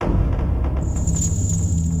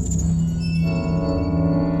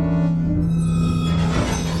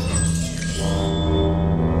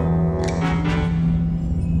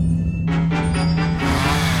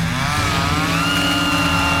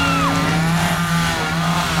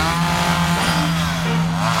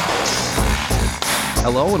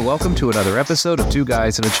Hello and welcome to another episode of Two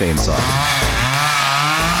Guys and a Chainsaw.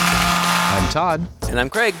 I'm Todd. And I'm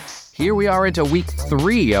Craig. Here we are into week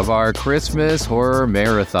 3 of our Christmas horror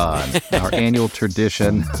marathon, our annual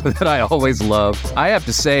tradition that I always love. I have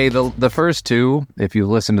to say, the first two, if you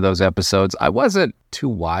listen to those episodes, I wasn't too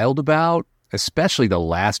wild about, especially the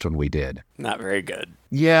last one we did. Not very good.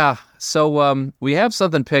 Yeah, so we have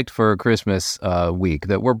something picked for Christmas week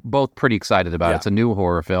that we're both pretty excited about. Yeah. It's a new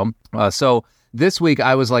horror film. So this week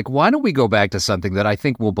I was like, why don't we go back to something that I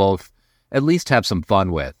think we'll both at least have some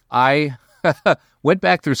fun with? I went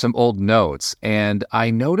back through some old notes, and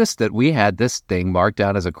I noticed that we had this thing marked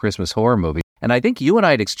down as a Christmas horror movie. And I think you and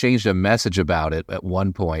I had exchanged a message about it at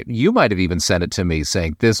one point. You might have even sent it to me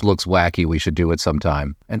saying, this looks wacky, we should do it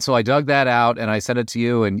sometime. And so I dug that out, and I sent it to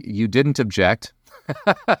you, and you didn't object.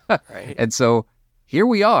 Right. And so here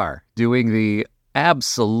we are doing the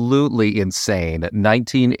absolutely insane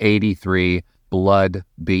 1983 Blood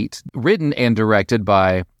Beat, written and directed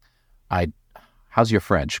by, how's your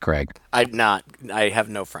French, Craig? I have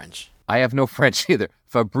no French. I have no French either.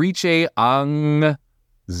 Fabrice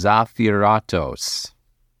Zafiratos.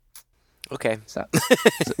 Okay.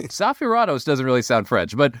 Zafiratos doesn't really sound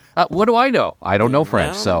French, but what do I know? I don't know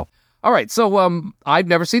French, so... All right, so I've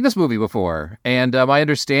never seen this movie before, and my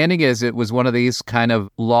understanding is it was one of these kind of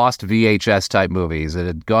lost VHS-type movies. It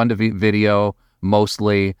had gone to video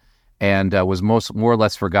mostly, and was more or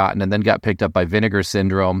less forgotten, and then got picked up by Vinegar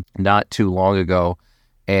Syndrome not too long ago,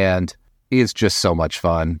 and is just so much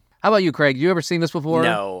fun. How about you, Craig? You ever seen this before?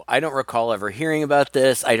 No, I don't recall ever hearing about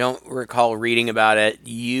this. I don't recall reading about it.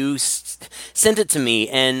 You sent it to me,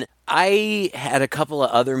 and I had a couple of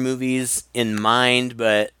other movies in mind,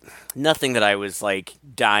 but nothing that I was, like,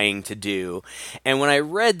 dying to do. And when I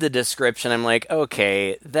read the description, I'm like,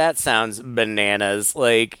 okay, that sounds bananas.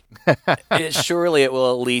 Like, surely it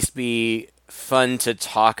will at least be fun to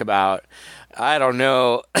talk about. I don't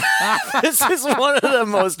know. This is one of the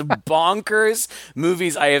most bonkers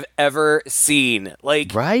movies I have ever seen.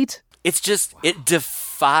 Like, right? It's just, it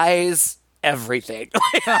defies everything.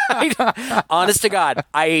 Honest to God,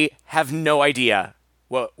 I have no idea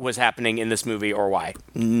what was happening in this movie or why.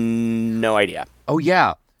 No idea. Oh,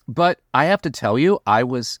 yeah. But I have to tell you, I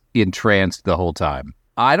was entranced the whole time.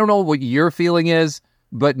 I don't know what your feeling is,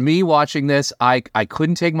 but me watching this, I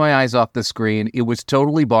couldn't take my eyes off the screen. It was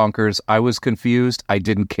totally bonkers. I was confused. I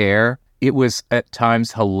didn't care. It was at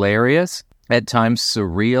times hilarious, at times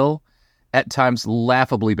surreal, at times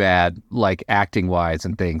laughably bad, like acting-wise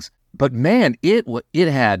and things. But man, it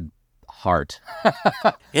had heart.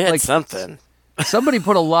 It had something. Somebody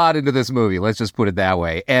put a lot into this movie, let's just put it that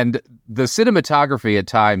way. And the cinematography at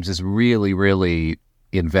times is really, really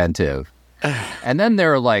inventive. And then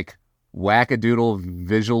there are like wackadoodle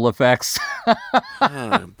visual effects.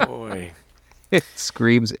 Oh, boy. It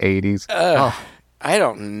screams 80s. I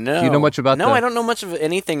don't know. Do you know much about that? No, I don't know much of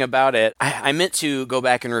anything about it. I meant to go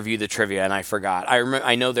back and review the trivia, and I forgot.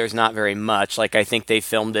 I know there's not very much. Like, I think they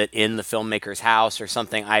filmed it in the filmmaker's house or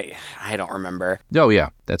something. I don't remember. Oh, yeah,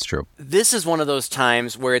 that's true. This is one of those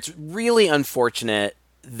times where it's really unfortunate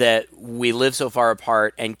that we live so far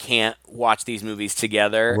apart and can't watch these movies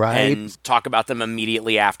together and talk about them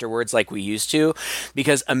immediately afterwards like we used to.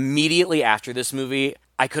 Because immediately after this movie,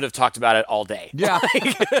 I could have talked about it all day. Yeah.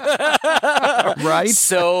 Right?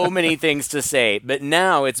 So many things to say. But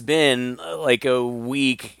now it's been like a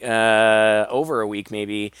week, over a week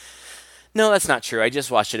maybe. No, that's not true. I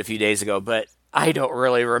just watched it a few days ago, but I don't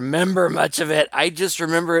really remember much of it. I just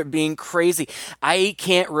remember it being crazy. I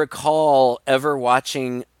can't recall ever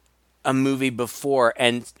watching a movie before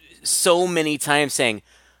and so many times saying,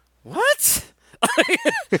 what?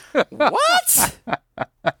 What?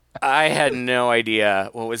 I had no idea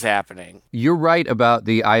what was happening. You're right about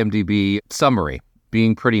the IMDb summary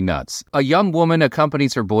being pretty nuts. A young woman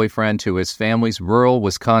accompanies her boyfriend to his family's rural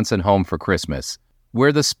Wisconsin home for Christmas,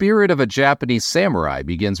 where the spirit of a Japanese samurai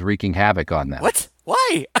begins wreaking havoc on them. What?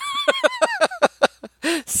 Why?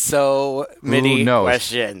 So many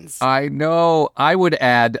questions. I know. I would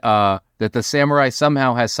add that the samurai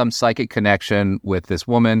somehow has some psychic connection with this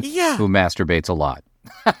woman who masturbates a lot.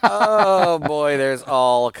 Oh, boy, there's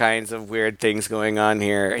all kinds of weird things going on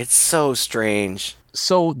here. It's so strange.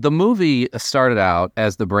 So the movie started out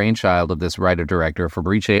as the brainchild of this writer-director,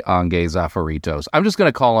 Fabrice Zafiritos. I'm just going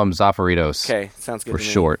to call him Zafiritos. Okay, sounds good for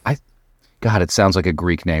short. God, it sounds like a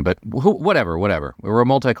Greek name, but whatever. We're a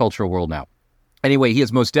multicultural world now. Anyway, he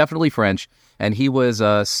is most definitely French, and he was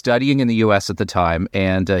studying in the U.S. at the time,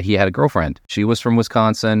 and he had a girlfriend. She was from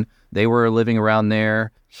Wisconsin. They were living around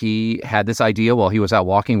there. He had this idea while he was out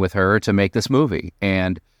walking with her to make this movie,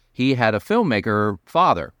 and he had a filmmaker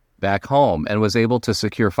father back home and was able to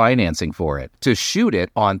secure financing for it to shoot it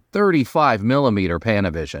on 35 millimeter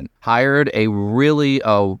Panavision. Hired a really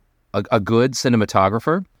a good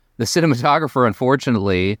cinematographer. The cinematographer,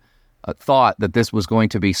 unfortunately, thought that this was going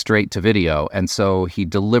to be straight to video, and so he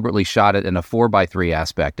deliberately shot it in a 4:3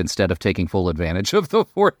 aspect instead of taking full advantage of the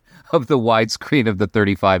widescreen of the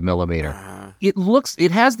 35 millimeter.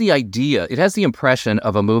 It has the impression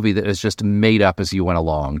of a movie that is just made up as you went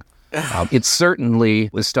along. It certainly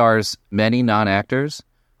stars many non-actors.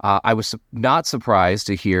 I was not surprised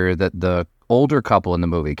to hear that the older couple in the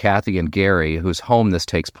movie, Kathy and Gary, whose home this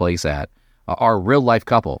takes place at, are a real-life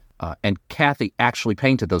couple. And Kathy actually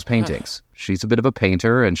painted those paintings. She's a bit of a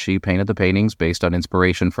painter, and she painted the paintings based on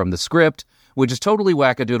inspiration from the script, which is totally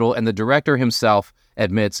wackadoodle, and the director himself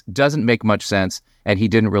admits doesn't make much sense, and he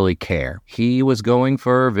didn't really care. He was going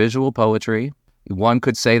for visual poetry. One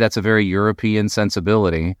could say that's a very European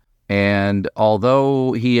sensibility. And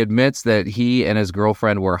although he admits that he and his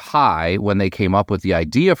girlfriend were high when they came up with the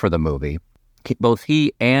idea for the movie, both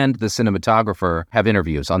he and the cinematographer have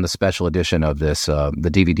interviews on the special edition of this, the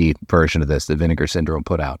DVD version of this that Vinegar Syndrome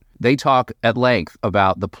put out. They talk at length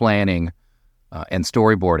about the planning and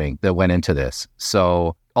storyboarding that went into this.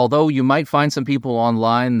 So although you might find some people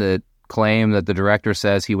online that claim that the director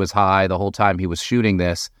says he was high the whole time he was shooting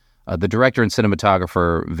this, the director and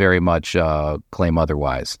cinematographer very much claim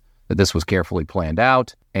otherwise, that this was carefully planned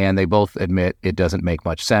out, and they both admit it doesn't make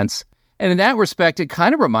much sense. And in that respect, it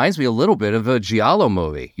kind of reminds me a little bit of a Giallo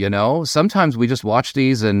movie, you know? Sometimes we just watch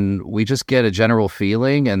these and we just get a general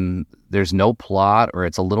feeling and there's no plot or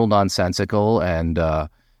it's a little nonsensical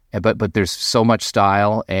but there's so much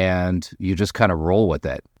style and you just kind of roll with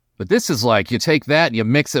it. But this is like you take that and you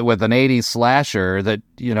mix it with an 80s slasher that,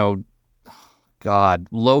 you know, God,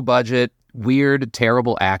 low budget, weird,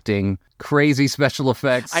 terrible acting, crazy special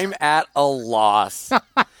effects. I'm at a loss.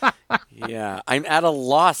 Yeah, I'm at a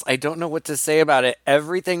loss. I don't know what to say about it.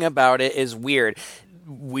 Everything about it is weird.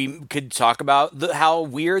 We could talk about how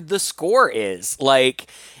weird the score is. Like,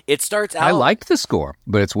 it starts out... I liked the score,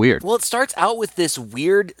 but it's weird. Well, it starts out with this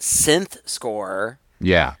weird synth score.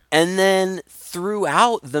 Yeah. And then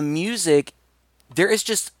throughout the music, there is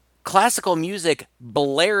just classical music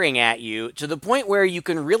blaring at you to the point where you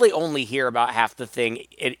can really only hear about half the thing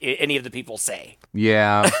any of the people say.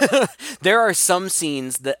 Yeah. There are some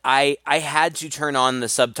scenes that I had to turn on the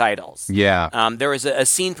subtitles. Yeah. There was a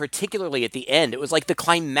scene particularly at the end. It was like the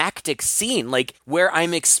climactic scene, like where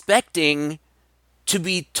I'm expecting to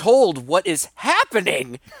be told what is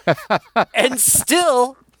happening. And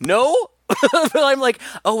still, no. But I'm like,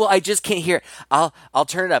 oh, well, I just can't hear it. I'll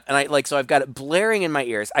turn it up. And so I've got it blaring in my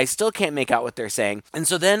ears. I still can't make out what they're saying. And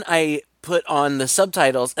so then I put on the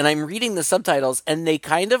subtitles and I'm reading the subtitles and they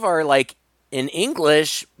kind of are like in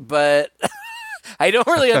English, but I don't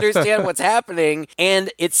really understand what's happening. And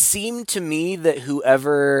it seemed to me that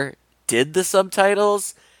whoever did the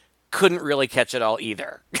subtitles couldn't really catch it all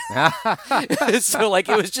either. So like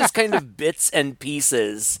it was just kind of bits and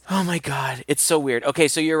pieces. Oh my God. It's so weird. Okay,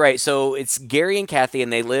 so you're right. So it's Gary and Kathy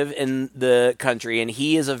and they live in the country and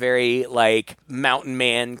he is a very like mountain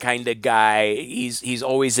man kind of guy. He's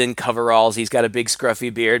always in coveralls. He's got a big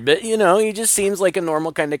scruffy beard, but you know, he just seems like a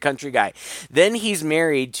normal kind of country guy. Then he's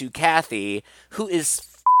married to Kathy, who is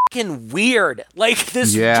weird. Like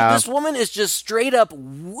this woman is just straight up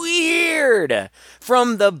weird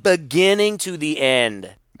from the beginning to the end.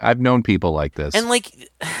 I've known people like this. And like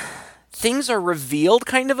things are revealed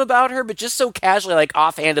kind of about her, but just so casually, like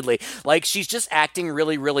offhandedly. Like she's just acting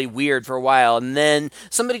really, really weird for a while. And then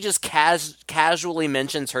somebody just casually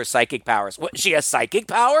mentions her psychic powers. What? She has psychic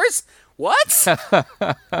powers? What?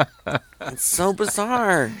 It's so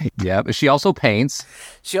bizarre. Yeah, but she also paints.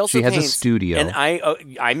 She has a studio, and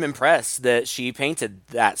I'm impressed that she painted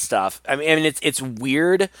that stuff. I mean, it's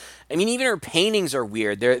weird. I mean, even her paintings are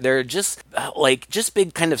weird. They're just just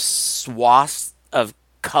big kind of swaths of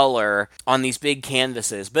color on these big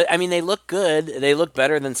canvases. But I mean, they look good. They look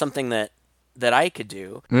better than something that I could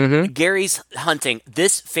do. Mm-hmm. Gary's hunting.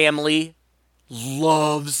 This family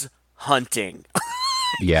loves hunting.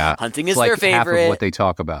 Yeah. Hunting is like their favorite. Half of what they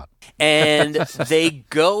talk about. And they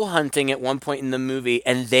go hunting at one point in the movie,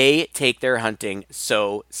 and they take their hunting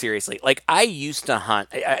so seriously. Like, I used to hunt.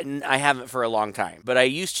 I haven't for a long time, but I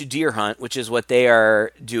used to deer hunt, which is what they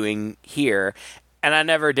are doing here. And I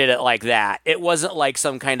never did it like that. It wasn't like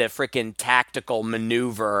some kind of freaking tactical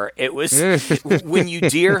maneuver. It was when you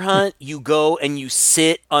deer hunt, you go and you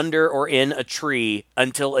sit under or in a tree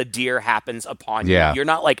until a deer happens upon you. You're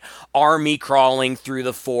not like army crawling through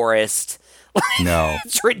the forest No.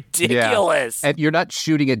 It's ridiculous. Yeah. And you're not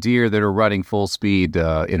shooting at deer that are running full speed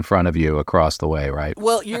in front of you across the way, right?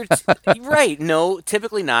 Well, you're right. No,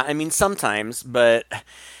 typically not. I mean, sometimes, but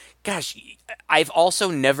gosh, I've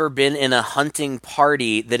also never been in a hunting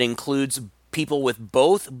party that includes people with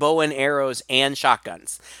both bow and arrows and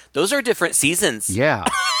shotguns. Those are different seasons. Yeah.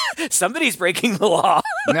 Somebody's breaking the law.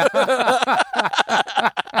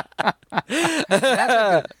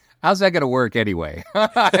 How's that going to work anyway?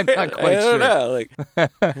 I'm not quite sure. I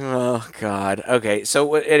don't know. Oh, God. Okay.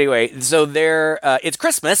 So anyway, so it's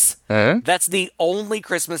Christmas. Uh-huh. That's the only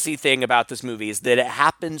Christmassy thing about this movie is that it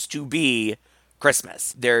happens to be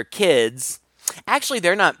Christmas. They're kids. Actually,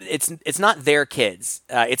 they're not. It's not their kids.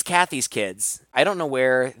 It's Kathy's kids. I don't know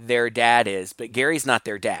where their dad is, but Gary's not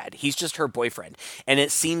their dad. He's just her boyfriend. And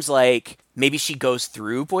it seems like maybe she goes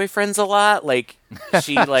through boyfriends a lot. Like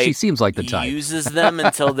she she seems like the type. Uses them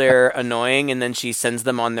until they're annoying, and then she sends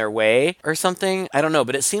them on their way or something. I don't know,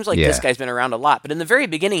 but it seems like this guy's been around a lot. But in the very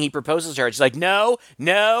beginning, he proposes to her. She's like, no,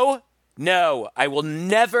 I will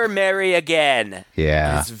never marry again.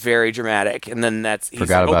 Yeah. And it's very dramatic. And then he's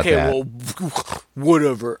Forgot like, about okay, that. well,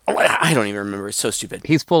 whatever. I don't even remember. It's so stupid.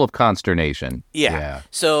 He's full of consternation. Yeah.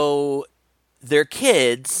 So their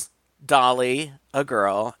kids, Dolly, a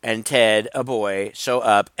girl, and Ted, a boy, show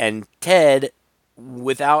up. And Ted,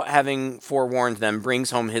 without having forewarned them,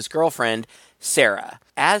 brings home his girlfriend, Sarah.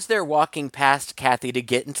 As they're walking past Kathy to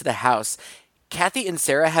get into the house, Kathy and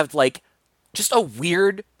Sarah have just a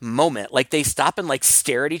weird moment. Like they stop and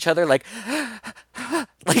stare at each other like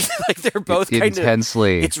they're both kind of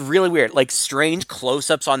intensely. It's really weird. Like strange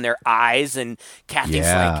close-ups on their eyes, and Kathy's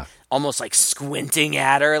almost squinting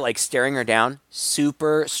at her, staring her down.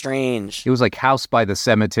 Super strange. It was like House by the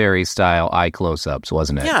Cemetery style eye close-ups,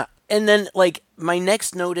 wasn't it? Yeah. And then, my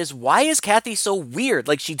next note is, why is Kathy so weird?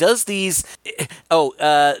 She does these...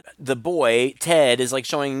 the boy, Ted, is,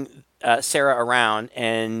 showing Sarah around,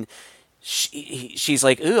 and she's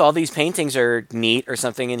like, ooh, all these paintings are neat or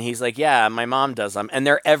something. And he's like, yeah, my mom does them. And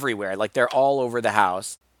they're everywhere. They're all over the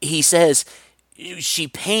house. He says she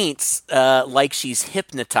paints like she's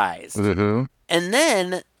hypnotized. Mm-hmm. And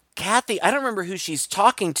then Kathy, I don't remember who she's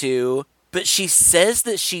talking to, but she says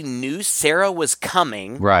that she knew Sarah was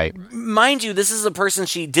coming. Right. Mind you, this is a person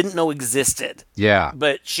she didn't know existed. Yeah.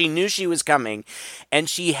 But she knew she was coming. And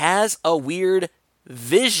she has a weird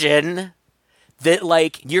vision that,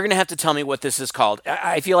 you're going to have to tell me what this is called.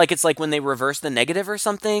 I feel like it's when they reverse the negative or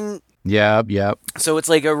something. Yeah. So it's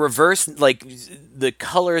a reverse, the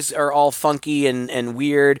colors are all funky and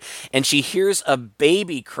weird. And she hears a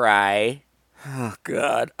baby cry. Oh,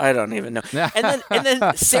 God, I don't even know. And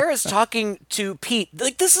then Sarah's talking to Pete.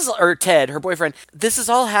 Or Ted, her boyfriend. This is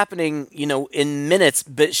all happening, in minutes,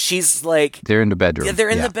 but she's they're in the bedroom. Yeah,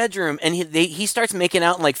 they're in the bedroom, and he starts making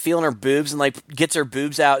out and feeling her boobs and gets her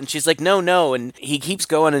boobs out, and she's like, no, and he keeps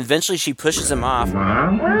going, and eventually she pushes him off.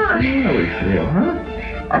 Mom, how do you feel, huh?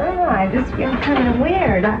 I don't know, I just feel kind of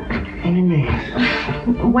weird. What do you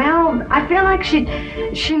mean? Well, I feel like she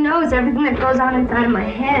knows everything that goes on inside of my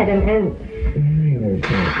head, and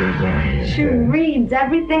she reads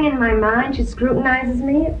everything in my mind. She scrutinizes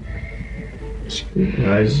me.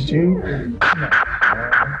 Scrutinizes you?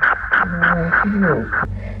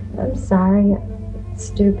 I'm sorry. It's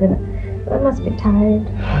stupid. I must be tired.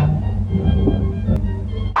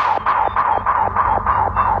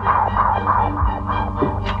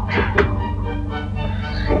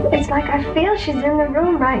 It's like I feel she's in the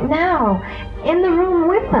room right now. In the room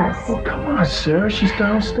with us. Oh, come on, Sarah. She's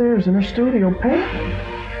downstairs in her studio painting.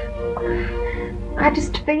 I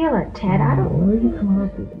just feel it, Ted. I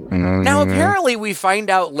don't... Now, apparently we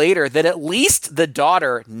find out later that at least the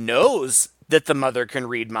daughter knows that the mother can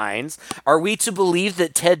read minds. Are we to believe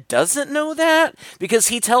that Ted doesn't know that? Because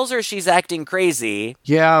he tells her she's acting crazy.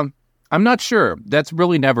 Yeah, I'm not sure. That's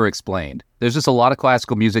really never explained. There's just a lot of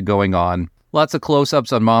classical music going on. Lots of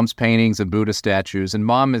close-ups on Mom's paintings and Buddha statues, and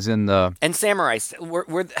Mom is in the... And samurai.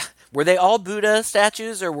 Were they all Buddha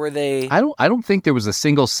statues, or were they... I don't think there was a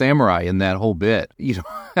single samurai in that whole bit.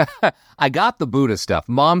 I got the Buddha stuff.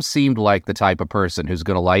 Mom seemed like the type of person who's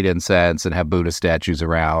going to light incense and have Buddha statues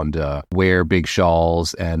around, wear big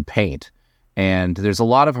shawls, and paint. And there's a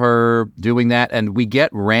lot of her doing that, and we get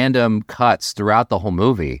random cuts throughout the whole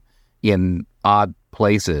movie in odd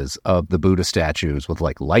places of the Buddha statues with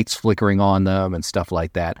lights flickering on them and stuff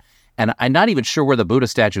like that. And I'm not even sure where the Buddha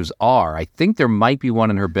statues are. I think there might be one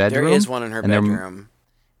in her bedroom. There is one in her bedroom.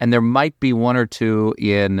 And there might be one or two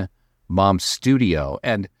in Mom's studio.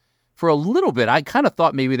 And for a little bit, I kind of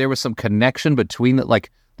thought maybe there was some connection between like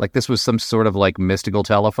this was some sort of mystical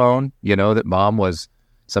telephone, that Mom was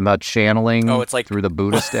somehow channeling it's like through the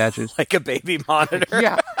Buddha statues. like a baby monitor.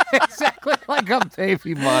 Yeah, exactly like a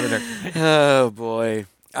baby monitor. Oh, boy.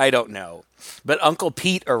 I don't know. But Uncle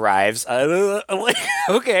Pete arrives. Okay,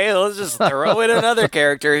 let's just throw in another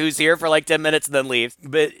character who's here for like 10 minutes and then leaves.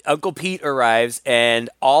 But Uncle Pete arrives, and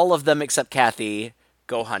all of them except Kathy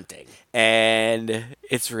go hunting. And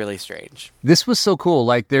it's really strange. This was so cool.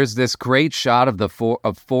 Like, there's this great shot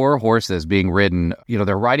of four horses being ridden. You know,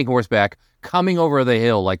 they're riding horseback, coming over the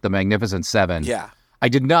hill like the Magnificent Seven. Yeah. I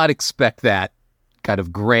did not expect that kind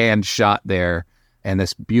of grand shot there and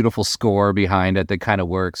this beautiful score behind it that kind of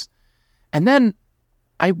works. And then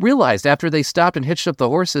I realized after they stopped and hitched up the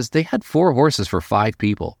horses, they had 4 horses for 5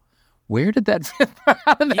 people. Where did that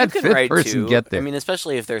how did that fifth person get there? I mean,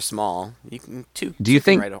 especially if they're small. You can two. Do you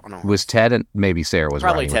think ride on a horse. Was Ted and maybe Sarah was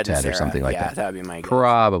Probably riding with and Ted Sarah. or something like yeah, that? that would be my guess.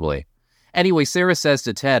 Probably. Anyway, Sarah says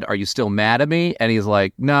to Ted, "Are you still mad at me?" And he's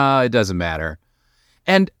like, "Nah, it doesn't matter."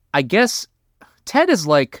 And I guess Ted is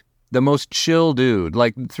like the most chill dude.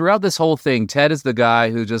 Like, throughout this whole thing, Ted is the guy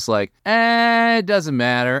who's just like, it doesn't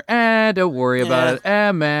matter. Don't worry about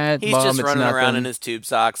it. Man, he's Mom, just running nothing. around in his tube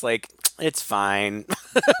socks like, it's fine.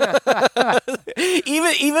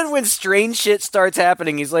 even when strange shit starts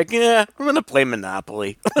happening, he's like, yeah, I'm going to play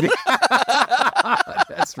Monopoly.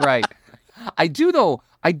 That's right. I do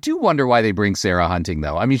wonder why they bring Sarah hunting,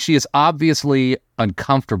 though. I mean, she is obviously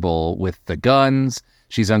uncomfortable with the guns.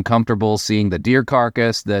 She's uncomfortable seeing the deer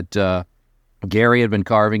carcass that Gary had been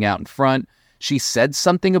carving out in front. She said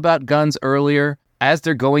something about guns earlier. As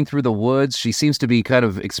they're going through the woods, she seems to be kind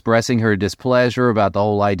of expressing her displeasure about the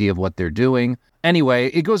whole idea of what they're doing. Anyway,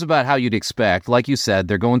 it goes about how you'd expect. Like you said,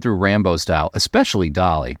 they're going through Rambo style, especially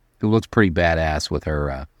Dolly, who looks pretty badass with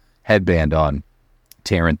her headband on,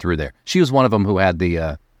 tearing through there. She was one of them who had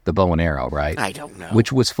the bow and arrow, right? I don't know.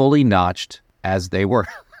 Which was fully notched as they were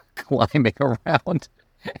climbing around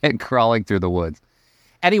and crawling through the woods.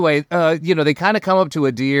 Anyway, they kind of come up to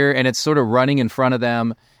a deer, and it's sort of running in front of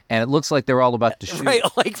them, and it looks like they're all about to shoot. Right,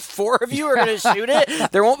 like 4 of you are going to shoot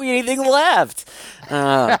it? There won't be anything left.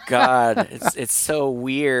 Oh, God. It's so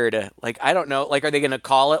weird. Like, I don't know. Like, are they going to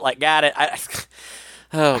call it? Like, got it.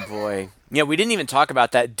 Oh, boy. Yeah, we didn't even talk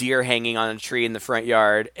about that deer hanging on a tree in the front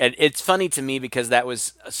yard. And it's funny to me because that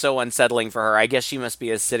was so unsettling for her. I guess she must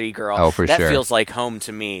be a city girl. Oh, for sure. That sure. feels like home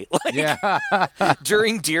to me. Like, yeah.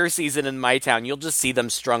 During deer season in my town, you'll just see them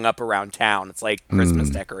strung up around town. It's like Christmas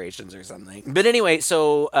decorations or something. But anyway,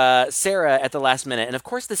 so Sarah at the last minute, and of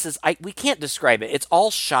course this is, we can't describe it. It's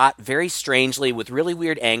all shot very strangely with really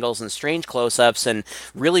weird angles and strange close-ups and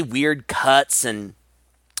really weird cuts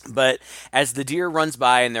But as the deer runs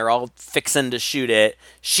by and they're all fixing to shoot it,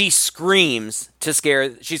 she screams to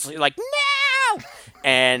scare. She's like, "No!"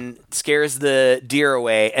 and scares the deer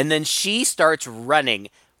away. And then she starts running.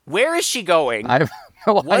 Where is she going? I have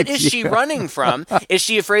no idea. What is she running from? Is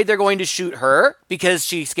she afraid they're going to shoot her because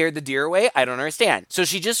she scared the deer away? I don't understand. So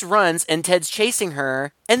she just runs, and Ted's chasing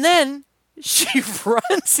her. And then she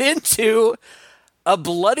runs into a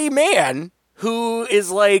bloody man who is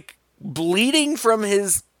like bleeding from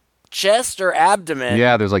his chest or abdomen.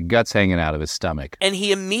 Yeah, there's like guts hanging out of his stomach. And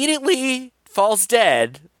he immediately falls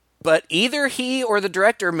dead, but either he or the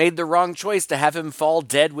director made the wrong choice to have him fall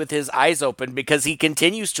dead with his eyes open because he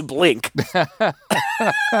continues to blink.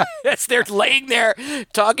 As they're laying there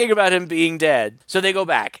talking about him being dead. So they go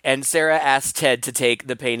back, and Sarah asks Ted to take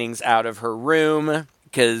the paintings out of her room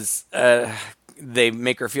because they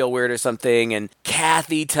make her feel weird or something, and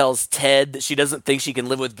Kathy tells Ted that she doesn't think she can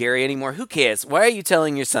live with Gary anymore. Who cares? Why are you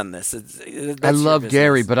telling your son this? I love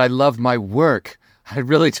Gary, but I love my work. I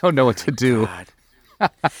really don't know what to do.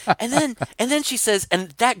 and then she says, and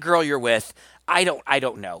that girl you're with, I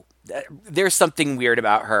don't know. There's something weird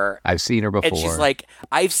about her. I've seen her before. And she's like,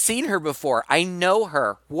 I've seen her before. I know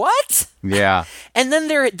her. What? Yeah. And then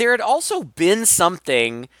there had also been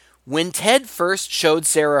something. When Ted first showed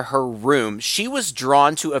Sarah her room, she was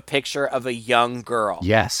drawn to a picture of a young girl.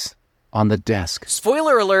 Yes, on the desk.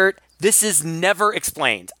 Spoiler alert, this is never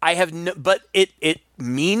explained. But it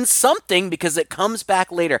means something because it comes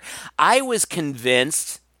back later. I was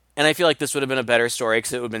convinced, and I feel like this would have been a better story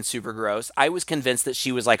because it would have been super gross. I was convinced that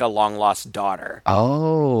she was like a long-lost daughter.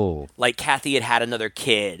 Oh. Like Kathy had another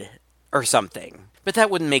kid or something. But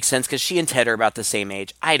that wouldn't make sense because she and Ted are about the same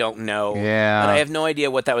age. I don't know. Yeah. But I have no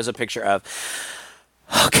idea what that was a picture of.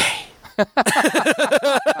 Okay.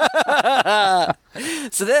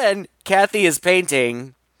 So then Kathy is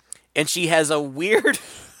painting, and she has a weird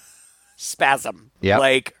spasm. Yep.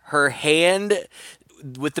 Like her hand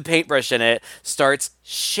with the paintbrush in it starts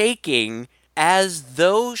shaking as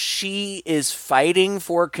though she is fighting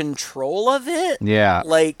for control of it. Yeah.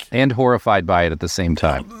 Like, and horrified by it at the same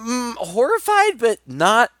time. Horrified, but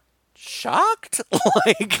not shocked.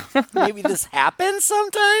 Like, maybe this happens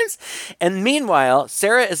sometimes. And meanwhile,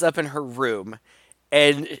 Sarah is up in her room.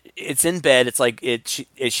 And it's in bed. It's like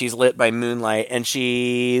she's lit by moonlight, and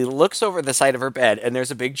she looks over the side of her bed, and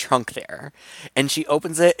there's a big trunk there. And she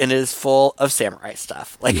opens it, and it is full of samurai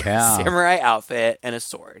stuff, like a samurai outfit and a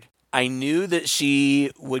sword. I knew that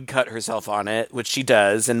she would cut herself on it, which she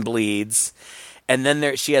does, and bleeds. And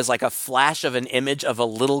then she has like a flash of an image of a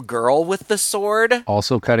little girl with the sword,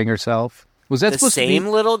 also cutting herself. Was that the same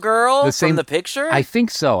little girl from the picture? I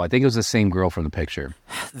think so. I think it was the same girl from the picture.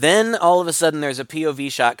 Then all of a sudden there's a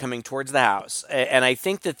POV shot coming towards the house. And I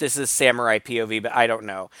think that this is samurai POV, but I don't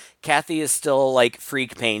know. Kathy is still like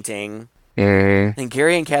freak painting. And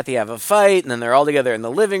Gary and Kathy have a fight, and then they're all together in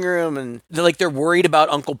the living room, and they're worried about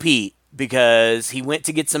Uncle Pete because he went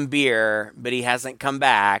to get some beer, but he hasn't come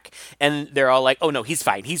back. And they're all like, oh no, he's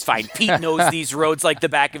fine. Pete knows these roads like the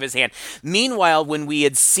back of his hand. Meanwhile, when we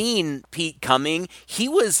had seen Pete coming, he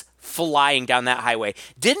was flying down that highway.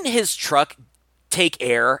 Didn't his truck take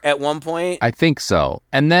air at one point? I think so.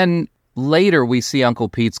 And then later we see Uncle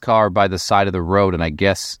Pete's car by the side of the road, and I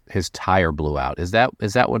guess his tire blew out. Is that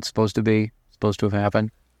what's supposed to have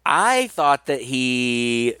happened? I thought that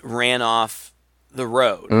he ran off the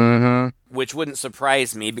road, which wouldn't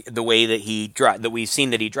surprise me, the way that that we've seen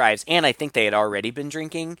that he drives. And I think they had already been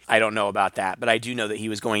drinking. I don't know about that, but I do know that he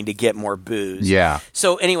was going to get more booze. Yeah.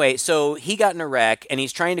 So anyway, he got in a wreck, and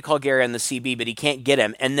he's trying to call Gary on the CB, but he can't get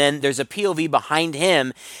him. And then there's a POV behind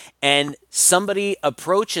him, and somebody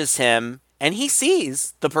approaches him, and he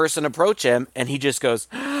sees the person approach him, and he just goes...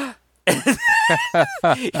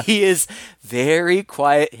 He is very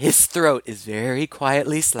quiet. His throat is very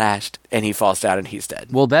quietly slashed, and he falls down and he's dead.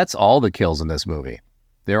 Well, that's all the kills in this movie.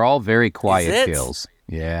 They're all very quiet kills.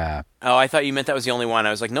 Yeah. Oh, I thought you meant that was the only one.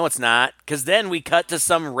 I was like, no, it's not. Because then we cut to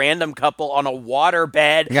some random couple on a water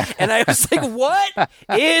bed, and I was like, what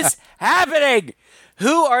is happening?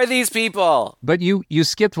 Who are these people? But you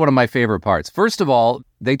skipped one of my favorite parts. First of all,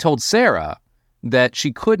 they told Sarah that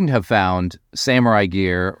she couldn't have found samurai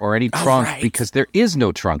gear or any trunk because there is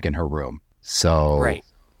no trunk in her room. So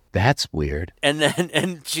that's weird.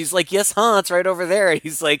 And she's like, yes, huh? It's right over there. And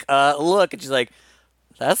he's like, look. And she's like,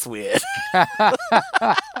 that's weird. I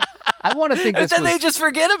want to think this they just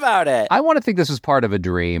forget about it. I want to think this was part of a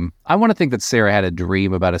dream. I want to think that Sarah had a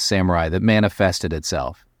dream about a samurai that manifested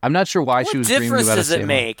itself. I'm not sure why she was dreaming about a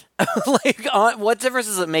samurai. What difference does it make? What difference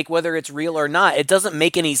does it make whether it's real or not? It doesn't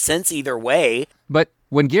make any sense either way. But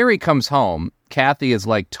when Gary comes home, Kathy is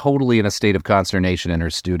like totally in a state of consternation in her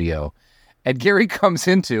studio. And Gary comes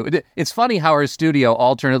into... It's funny how her studio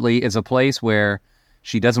alternately is a place where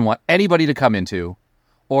she doesn't want anybody to come into,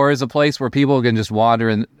 or is a place where people can just wander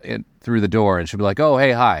in through the door, and she'll be like, oh,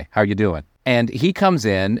 hey, hi, how you doing? And he comes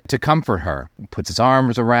in to comfort her, puts his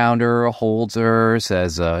arms around her, holds her,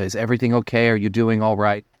 says, is everything okay? Are you doing all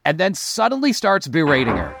right? And then suddenly starts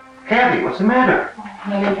berating her. Kathy, what's the matter?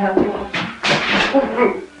 I need help.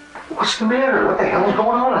 What's the matter? What the hell is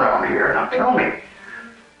going on around here? Now tell me.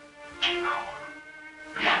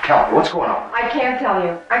 Tell me, what's going on? I can't tell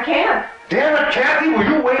you. I can't. Damn it, Kathy, will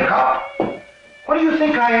you wake up? What do you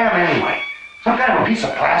think I am anyway? Some kind of a piece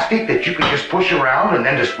of plastic that you can just push around and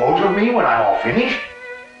then dispose of me when I'm all finished?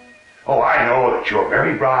 Oh, I know that you're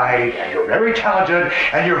very bright, and you're very talented,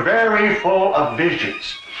 and you're very full of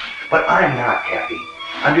visions. But I'm not, Kathy.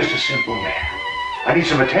 I'm just a simple man. I need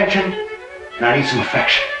some attention, and I need some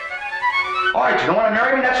affection. All right, you don't want to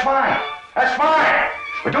marry me? That's fine. That's fine.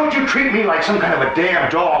 But don't you treat me like some kind of a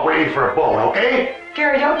damn dog waiting for a bone, okay?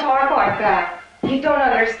 Gary, don't talk like that. You don't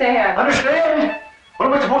understand. Understand? What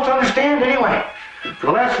am I supposed to understand anyway? For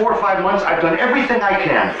the last 4 or 5 months, I've done everything I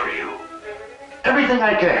can for you. Everything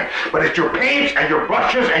I can. But it's your paints and your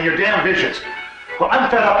brushes and your damn visions. Well, I'm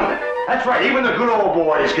fed up with it. That's right, even the good old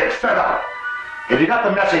boys get fed up. If you got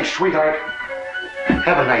the message, sweetheart,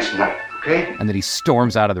 have a nice night, okay? And then he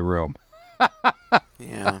storms out of the room.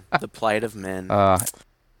 Yeah, the plight of men.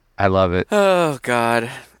 I love it. Oh, God.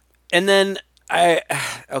 And then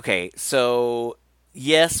okay, so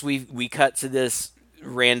yes, we cut to this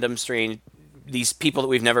random strange, these people that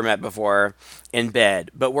we've never met before in bed,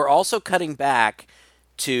 but we're also cutting back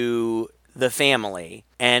to the family.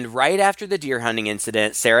 And right after the deer hunting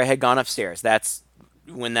incident, Sarah had gone upstairs. That's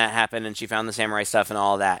when that happened, and she found the samurai stuff and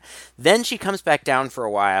all of that. Then she comes back down for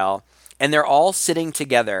a while, and they're all sitting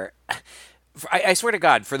together. I swear to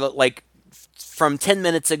God, from 10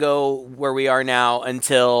 minutes ago where we are now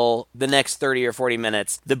until the next 30 or 40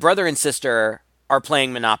 minutes, the brother and sister are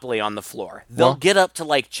playing Monopoly on the floor. They'll get up to,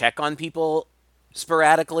 like, check on people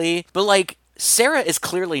sporadically, but, like, Sarah is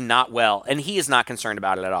clearly not well, and he is not concerned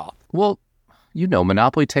about it at all. Well, you know,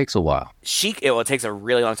 Monopoly takes a while. It takes a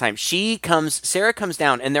really long time. Sarah comes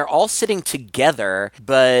down, and they're all sitting together,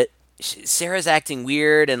 but Sarah's acting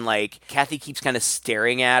weird, and, like, Kathy keeps kind of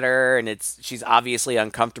staring at her, and she's obviously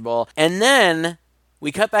uncomfortable. And then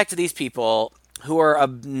we cut back to these people who are,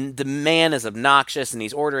 the man is obnoxious, and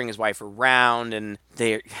he's ordering his wife around, and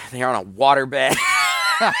they're on a waterbed.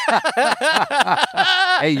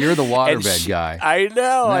 Hey, you're the waterbed guy. I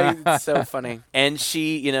know. It's so funny. And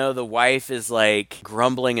she, the wife is, like,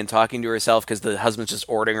 grumbling and talking to herself because the husband's just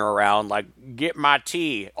ordering her around, like, get my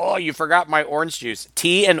tea. Oh, you forgot my orange juice.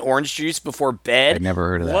 Tea and orange juice before bed? I've never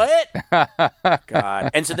heard of that. What?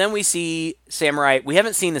 God. And so then we see Samurai. We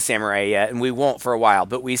haven't seen the Samurai yet, and we won't for a while,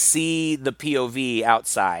 but we see the POV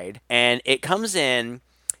outside, and it comes in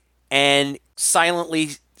and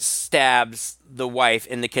silently stabs the wife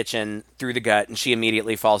in the kitchen through the gut, and she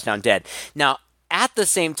immediately falls down dead. Now, at the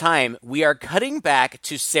same time, we are cutting back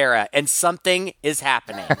to Sarah, and something is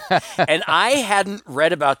happening. And I hadn't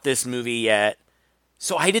read about this movie yet,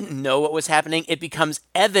 so I didn't know what was happening. It becomes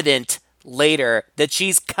evident later that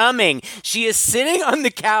she's coming. She is sitting on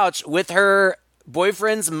the couch with her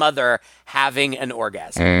boyfriend's mother having an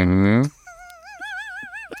orgasm. Mm-hmm.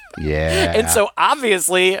 Yeah. And so,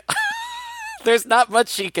 obviously... there's not much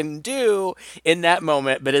she can do in that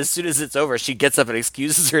moment, but as soon as it's over, she gets up and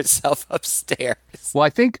excuses herself upstairs. Well,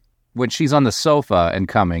 I think when she's on the sofa and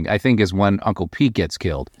coming, I think is when Uncle Pete gets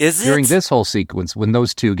killed. Is it? During this whole sequence, when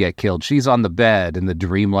those two get killed, she's on the bed in the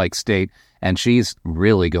dreamlike state, and she's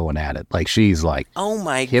really going at it. Like, she's like, oh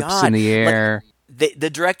my hips God. in the air. Like,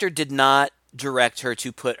 the director did not direct her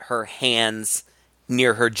to put her hands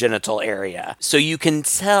near her genital area. So you can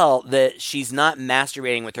tell that she's not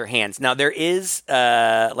masturbating with her hands. Now, there is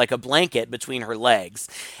like a blanket between her legs,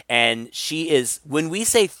 and she is, when we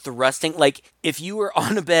say thrusting, like if you were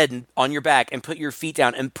on a bed and on your back and put your feet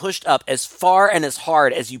down and pushed up as far and as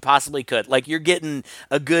hard as you possibly could, like you're getting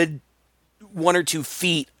a good 1 or 2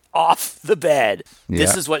 feet off the bed. Yeah.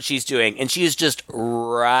 This is what she's doing. And she is just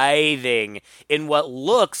writhing in what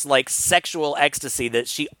looks like sexual ecstasy that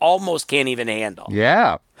she almost can't even handle.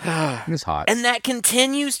 Yeah. It's hot. And that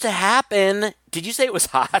continues to happen. Did you say it was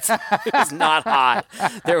hot? It was not hot.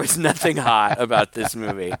 There was nothing hot about this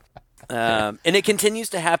movie. And it continues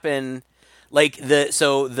to happen. Like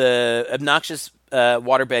the obnoxious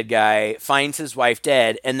waterbed guy finds his wife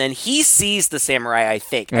dead, and then he sees the samurai, I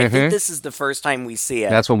think. I think this is the first time we see it.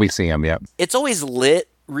 That's when we see him, yep. It's always lit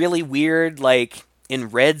really weird, like in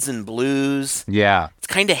reds and blues. Yeah. It's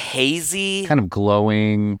kind of hazy. Kind of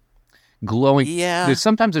glowing. Yeah.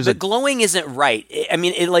 The glowing isn't right. I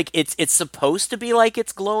mean, it's supposed to be like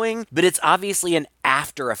it's glowing, but it's obviously an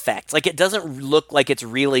after effect. Like, it doesn't look like it's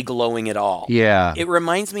really glowing at all. Yeah. It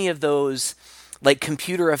reminds me of those like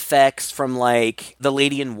computer effects from like The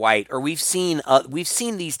Lady in White, or we've seen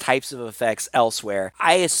these types of effects elsewhere.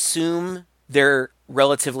 I assume they're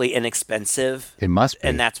relatively inexpensive. It must be.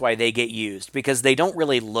 And that's why they get used, because they don't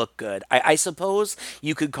really look good. I suppose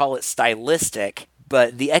you could call it stylistic,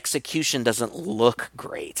 but the execution doesn't look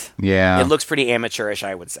great. Yeah. It looks pretty amateurish,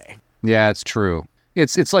 I would say. Yeah, it's true.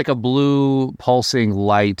 It's like a blue pulsing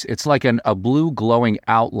light. It's like a blue glowing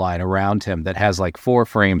outline around him that has like 4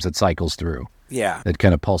 frames it cycles through. Yeah. That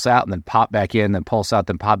kind of pulse out and then pop back in, then pulse out,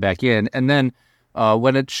 then pop back in. And then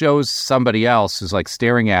when it shows somebody else who's like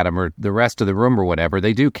staring at him, or the rest of the room or whatever,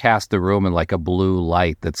 they do cast the room in like a blue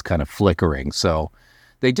light that's kind of flickering. So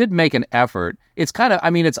they did make an effort. It's kind of, I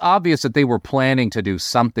mean, it's obvious that they were planning to do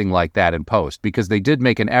something like that in post, because they did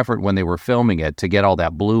make an effort when they were filming it to get all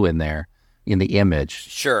that blue in there in the image.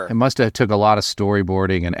 Sure. It must have took a lot of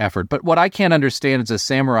storyboarding and effort. But what I can't understand is a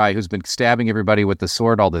samurai who's been stabbing everybody with the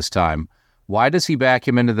sword all this time. Why does he back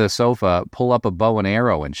him into the sofa, pull up a bow and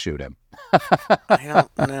arrow, and shoot him? I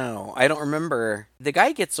don't know. I don't remember. The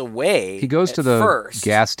guy gets away. He goes to the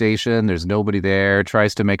gas station. There's nobody there.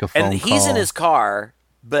 Tries to make a phone call. And he's in his car,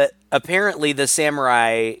 but apparently the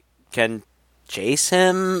samurai can chase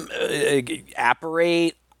him,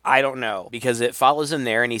 apparate. I don't know, because it follows him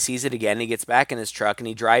there, and he sees it again. And he gets back in his truck, and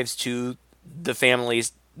he drives to the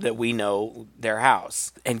families that we know, their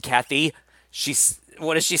house. And Kathy,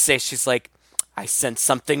 what does she say? She's like, I sense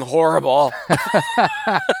something horrible.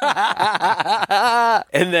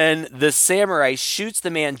 And then the samurai shoots the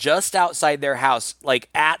man just outside their house, like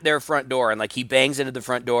at their front door, and like he bangs into the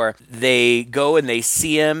front door. They go and they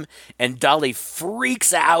see him, and Dolly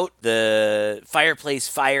freaks out. The fireplace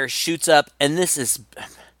fire shoots up, and this is...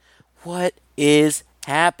 what is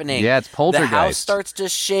happening? Yeah, it's poltergeist. The house starts to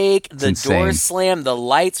shake, the insane. doors slam, the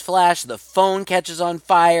lights flash, the phone catches on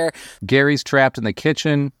fire. Gary's trapped in the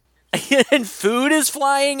kitchen. And food is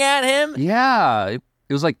flying at him. Yeah, it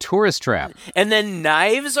was like tourist trap. And then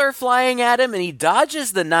knives are flying at him, and he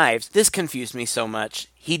dodges the knives. This confused me so much.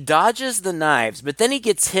 He dodges the knives, but then he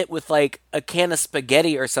gets hit with like a can of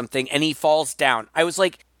spaghetti or something, and he falls down. I was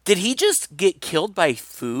like, did he just get killed by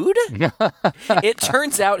food? It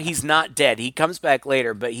turns out he's not dead. He comes back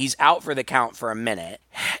later, but he's out for the count for a minute.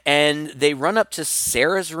 And they run up to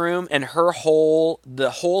Sarah's room, and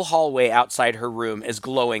the whole hallway outside her room is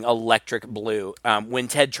glowing electric blue. When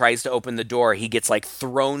Ted tries to open the door, he gets like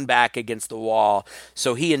thrown back against the wall.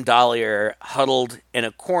 So he and Dolly are huddled in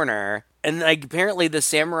a corner. And like, apparently the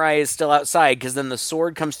samurai is still outside, because then the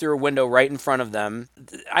sword comes through a window right in front of them.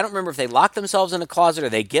 I don't remember if they lock themselves in a closet or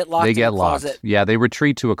they get locked in a closet. Yeah, they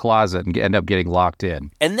retreat to a closet and end up getting locked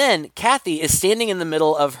in. And then Kathy is standing in the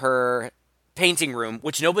middle of her painting room,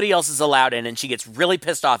 which nobody else is allowed in, and she gets really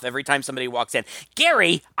pissed off every time somebody walks in.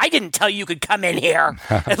 Gary, I didn't tell you could come in here.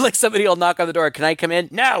 And like, somebody will knock on the door. Can I come in?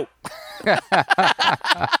 No.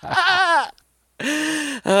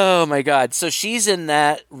 Oh my God. So she's in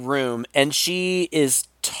that room and she is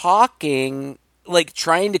talking, like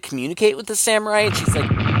trying to communicate with the samurai, and she's like,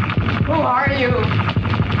 who are you?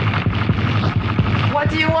 What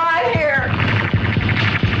do you want here?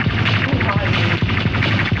 Who are you?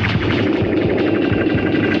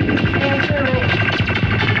 Answer me.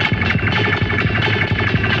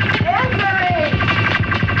 Answer me.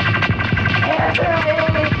 Answer me.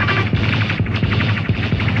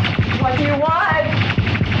 What do you want?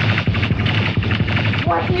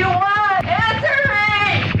 What do you want? Answer me!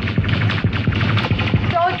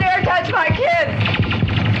 Don't dare touch my kids!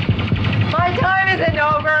 My time isn't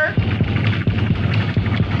over!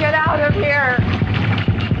 Get out of here!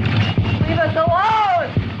 Leave us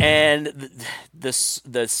alone! and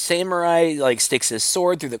the samurai like sticks his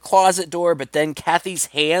sword through the closet door, but then Kathy's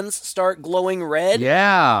hands start glowing red.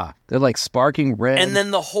 Yeah, they're like sparking red. And then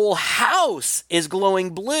the whole house is glowing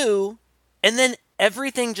blue, and then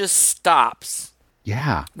everything just stops.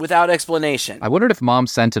 Yeah. Without explanation. I wondered if Mom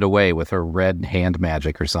sent it away with her red hand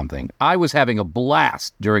magic or something. I was having a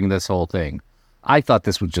blast during this whole thing. I thought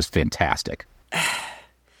this was just fantastic.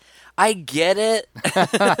 I get it.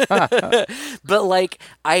 But, like,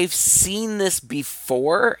 I've seen this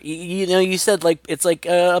before. You know, you said, like, it's like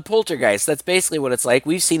a poltergeist. That's basically what it's like.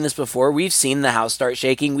 We've seen this before. We've seen the house start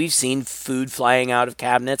shaking. We've seen food flying out of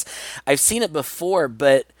cabinets. I've seen it before,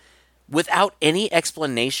 but without any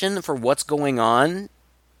explanation for what's going on,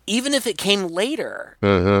 even if it came later.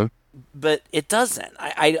 But it doesn't.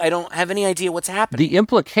 I don't have any idea what's happening. The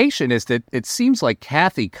implication is that it seems like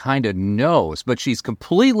Kathy kind of knows, but she's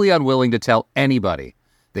completely unwilling to tell anybody.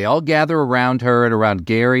 They all gather around her and around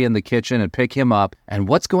Gary in the kitchen and pick him up. And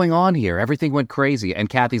what's going on here? Everything went crazy. And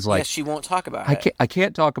Kathy's like, yes, she won't talk about it. I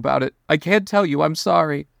can't talk about it. I can't tell you. I'm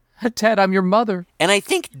sorry. Ted, I'm your mother. And I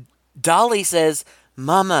think Dolly says,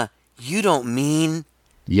 Mama, you don't mean...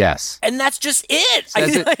 Yes. And that's just it. I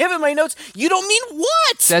have in my notes, you don't mean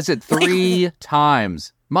what? Says it 3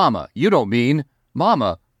 times. Mama, you don't mean.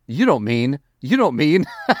 Mama, you don't mean. You don't mean.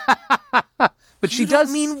 But she does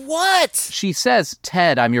mean what? She says,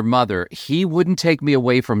 Ted, I'm your mother. He wouldn't take me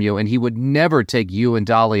away from you, and he would never take you and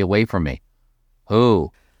Dolly away from me.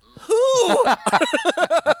 Who?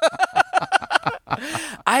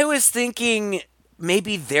 I was thinking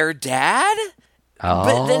maybe their dad? Oh.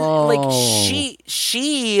 But then, like,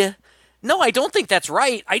 she... No, I don't think that's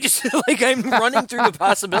right. I just, like, I'm running through the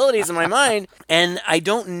possibilities in my mind, and I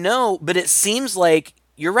don't know, but it seems like,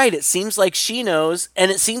 you're right, it seems like she knows,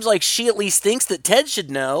 and it seems like she at least thinks that Ted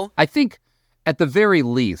should know. I think, at the very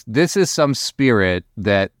least, this is some spirit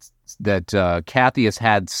that Kathy has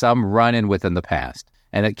had some run-in with in the past.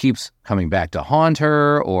 And it keeps coming back to haunt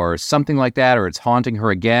her or something like that, or it's haunting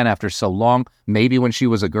her again after so long. Maybe when she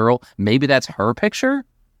was a girl. Maybe that's her picture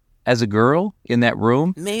as a girl in that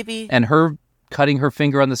room. Maybe. And her cutting her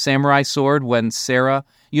finger on the samurai sword when Sarah...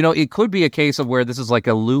 You know, it could be a case of where this is like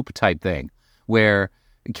a loop type thing, where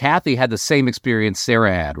Kathy had the same experience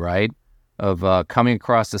Sarah had, right? Of coming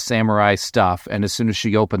across the samurai stuff, and as soon as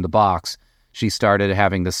she opened the box, she started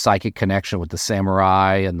having the psychic connection with the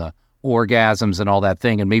samurai and the orgasms and all that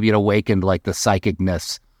thing, and maybe it awakened like the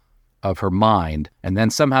psychicness of her mind, and then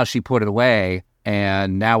somehow she put it away,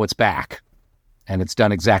 and now it's back, and it's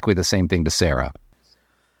done exactly the same thing to Sarah.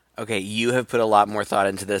 Okay, you have put a lot more thought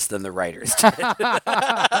into this than the writers did.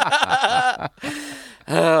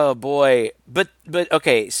 Oh boy. But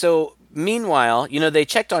okay, so Meanwhile, they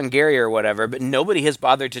checked on Gary or whatever, but nobody has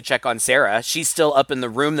bothered to check on Sarah. She's still up in the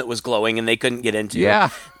room that was glowing and they couldn't get into. Yeah.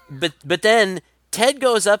 But then Ted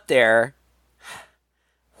goes up there.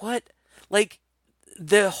 What? Like,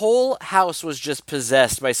 the whole house was just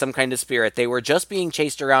possessed by some kind of spirit. They were just being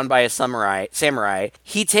chased around by a samurai.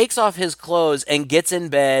 He takes off his clothes and gets in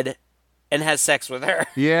bed and has sex with her.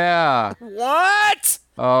 Yeah. What?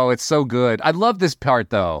 Oh, it's so good. I love this part,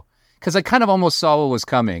 though, because I kind of almost saw what was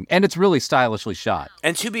coming, and it's really stylishly shot.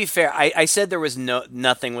 And to be fair, I said there was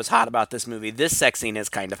nothing was hot about this movie. This sex scene is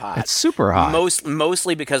kind of hot. It's super hot.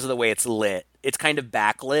 Mostly because of the way it's lit. It's kind of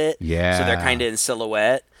backlit. Yeah. So they're kind of in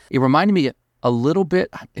silhouette. It reminded me a little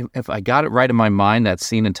bit, if I got it right in my mind, that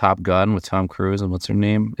scene in Top Gun with Tom Cruise and what's her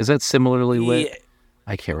name? Is that similarly lit? Yeah,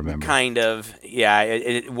 I can't remember. Kind of. Yeah,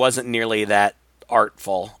 it wasn't nearly that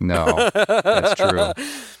artful. No, that's true.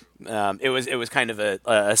 It was kind of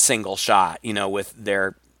a single shot, with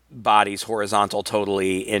their bodies horizontal,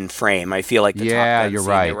 totally in frame. I feel like the Top Gun you're scene,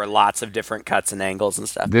 right. There were lots of different cuts and angles and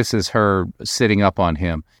stuff. This is her sitting up on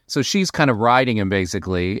him. So she's kind of riding him,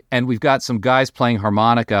 basically, and we've got some guys playing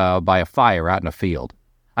harmonica by a fire out in a field.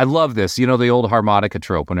 I love this. The old harmonica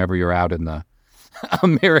trope, whenever you're out in the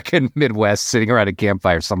American Midwest sitting around a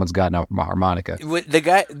campfire, someone's got a harmonica. The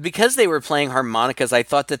guy, because they were playing harmonicas, I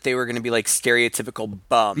thought that they were going to be like stereotypical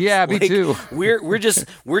bums. Yeah, me too. We're just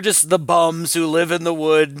the bums who live in the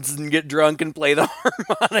woods and get drunk and play the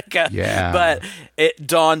harmonica. Yeah. But it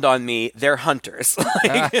dawned on me, they're hunters.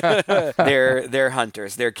 They're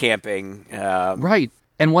hunters. They're camping. Right.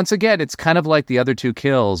 And once again, it's kind of like the other two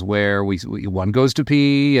kills where one goes to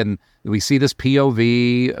pee and we see this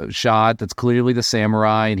POV shot that's clearly the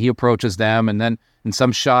samurai and he approaches them. And then in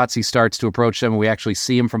some shots, he starts to approach them and we actually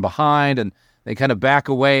see him from behind and they kind of back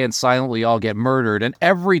away and silently all get murdered. And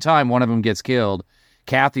every time one of them gets killed,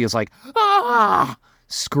 Kathy is like, ah,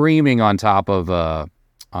 screaming on top of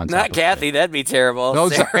Not Kathy, that'd be terrible. No,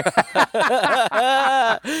 sorry.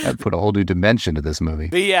 That put a whole new dimension to this movie.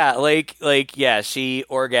 But yeah, she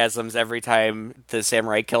orgasms every time the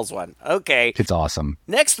samurai kills one. Okay. It's awesome.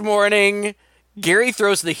 Next morning, Gary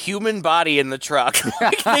throws the human body in the truck.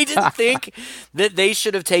 They didn't think that they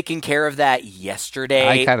should have taken care of that yesterday.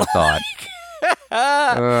 I kind of thought.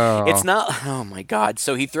 It's not. Oh my God!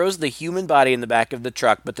 So he throws the human body in the back of the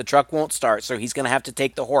truck, but the truck won't start. So he's going to have to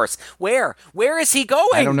take the horse. Where is he going?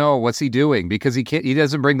 I don't know. What's he doing? Because he can't. He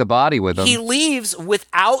doesn't bring the body with him. He leaves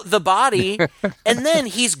without the body, and then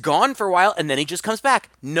he's gone for a while, and then he just comes back.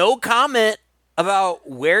 No comment about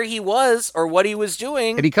where he was or what he was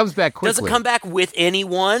doing. And he comes back quickly. Doesn't come back with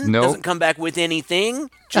anyone. Nope. Doesn't come back with anything.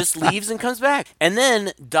 Just leaves and comes back. And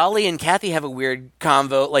then Dolly and Kathy have a weird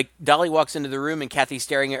convo. Like, Dolly walks into the room and Kathy's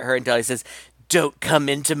staring at her and Dolly says, "Don't come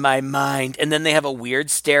into my mind." And then they have a weird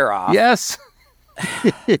stare off. Yes.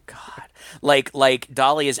 God. Like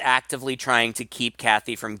Dolly is actively trying to keep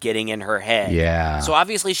Kathy from getting in her head. Yeah. So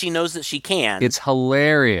obviously she knows that she can. It's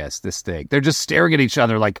hilarious, this thing. They're just staring at each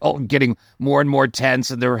other like, getting more and more tense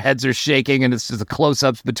and their heads are shaking and it's just the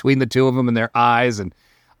close-ups between the two of them and their eyes and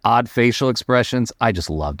odd facial expressions. I just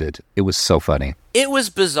loved it. It was so funny. It was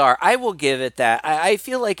bizarre. I will give it that. I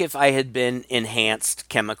feel like if I had been enhanced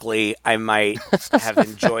chemically, I might have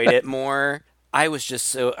enjoyed it more. I was just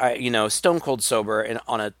so, stone cold sober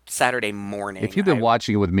on a Saturday morning. If you'd been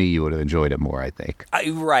watching it with me, you would have enjoyed it more, I think.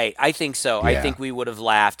 Right. I think so. Yeah. I think we would have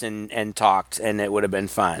laughed and talked, and it would have been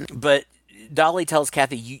fun. But Dolly tells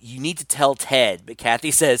Kathy, you need to tell Ted. But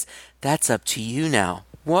Kathy says, "That's up to you now."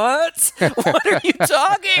 What? What are you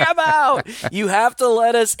talking about? You have to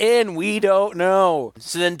let us in. We don't know.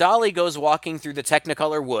 So then Dolly goes walking through the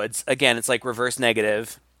Technicolor woods. Again, it's like reverse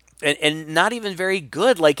negative. And not even very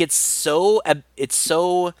good. Like, it's so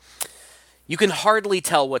you can hardly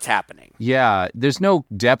tell what's happening. Yeah, there's no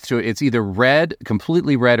depth to it. It's either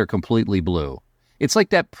completely red or completely blue. It's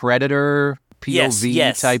like that Predator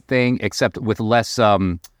POV type thing, except with less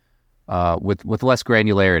with less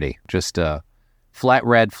granularity. Just flat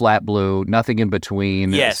red, flat blue, nothing in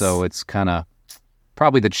between. Yes. So it's kind of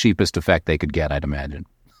probably the cheapest effect they could get, I'd imagine.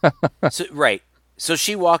 Right. So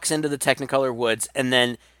she walks into the Technicolor woods, and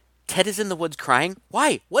then Ted is in the woods crying.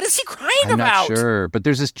 Why? What is he crying I'm about? not sure, but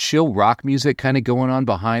there's this chill rock music kind of going on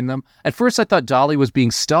behind them. At first, I thought Dolly was being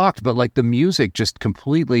stalked, but like the music just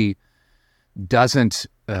completely doesn't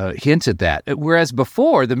hint at that. Whereas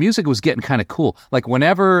before, the music was getting kind of cool. Like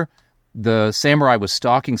whenever the samurai was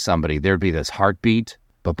stalking somebody, there'd be this heartbeat,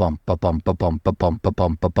 ba-bum, ba-bum, ba-bum, ba-bum,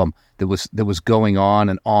 ba-bum, ba-bum, that was going on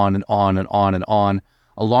and on and on and on and on,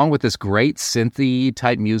 along with this great synthy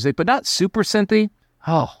type music, but not super synthy.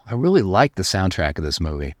 Oh, I really like the soundtrack of this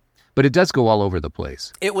movie, but it does go all over the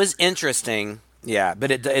place. It was interesting Yeah,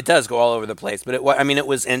 but it does go all over the place. But it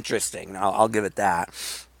was interesting. I'll give it that.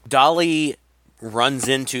 Dolly runs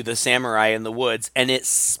into the samurai in the woods, and it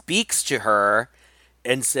speaks to her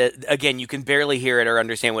and said, again, you can barely hear it or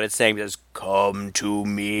understand what it's saying. It says, "Come to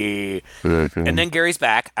me." And then Gary's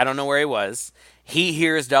back. I don't know where he was. He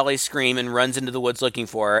hears Dolly scream and runs into the woods looking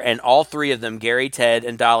for her. And all three of them, Gary, Ted,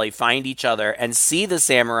 and Dolly, find each other and see the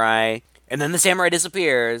samurai. And then the samurai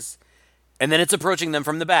disappears. And then it's approaching them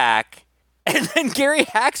from the back. And then Gary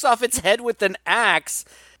hacks off its head with an axe.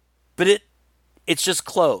 But it's just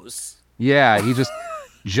clothes. Yeah, he just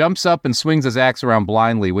jumps up and swings his axe around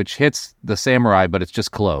blindly, which hits the samurai, but it's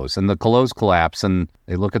just clothes. And the clothes collapse, and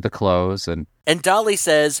they look at the clothes. And Dolly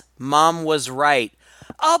says, "Mom was right."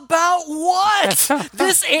 About what?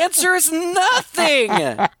 This answers nothing.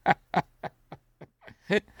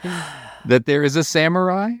 That there is a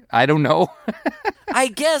samurai? I don't know. I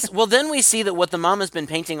guess. Well, then we see that what the mom has been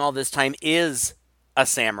painting all this time is a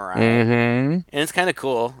samurai. Mm-hmm. And it's kind of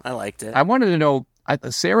cool. I liked it. I wanted to know,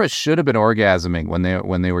 Sarah should have been orgasming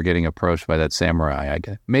when they were getting approached by that samurai.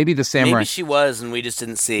 Maybe the samurai... Maybe she was, and we just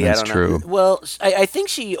didn't see. That's I don't true. know. Well, I think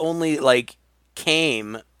she only,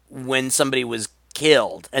 came when somebody was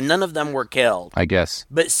killed, and none of them were killed. I guess.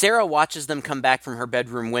 But Sarah watches them come back from her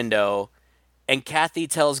bedroom window, and Kathy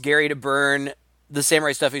tells Gary to burn the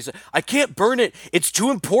samurai stuff. He says, "I can't burn it. It's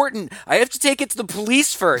too important. I have to take it to the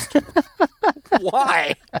police first."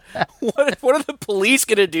 Why? What are the police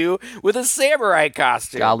going to do with a samurai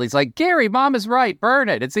costume? Golly's like, "Gary, Mom is right. Burn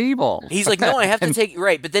it. It's evil." He's like, "No, I have to take it."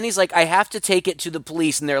 Right. But then he's like, "I have to take it to the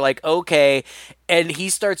police." And they're like, "Okay." And he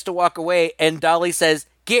starts to walk away. And Dolly says,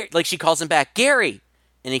 "Gary," she calls him back, "Gary."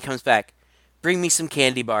 And he comes back, "Bring me some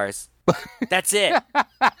candy bars." That's it.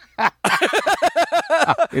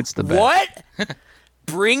 It's the best. What?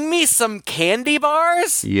 Bring me some candy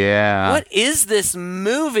bars? Yeah. What is this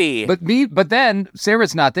movie? But then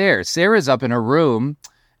Sarah's not there. Sarah's up in her room,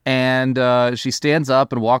 and she stands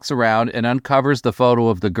up and walks around and uncovers the photo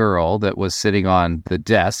of the girl that was sitting on the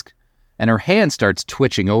desk, and her hand starts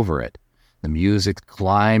twitching over it. The music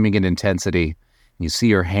climbing in intensity. You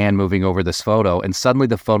see her hand moving over this photo, and suddenly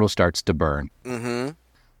the photo starts to burn. Mm-hmm.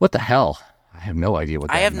 What the hell? I have no idea what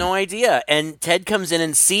that I have meant. no idea. And Ted comes in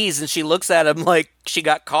and sees, and she looks at him like she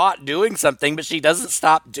got caught doing something, but she doesn't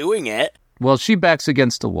stop doing it. Well, she backs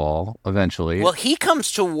against the wall eventually. Well, he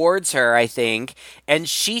comes towards her, I think, and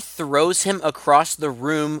she throws him across the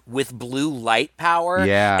room with blue light power.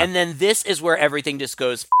 Yeah. And then this is where everything just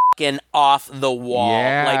goes fucking off the wall.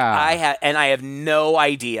 Yeah. I have no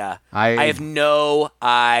idea. I have no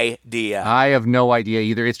idea. I have no idea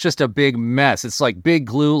either. It's just a big mess. It's like big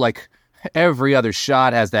glue, like every other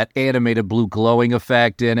shot has that animated blue glowing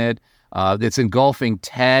effect in it. It's engulfing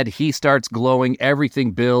Ted. He starts glowing.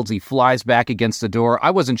 Everything builds. He flies back against the door.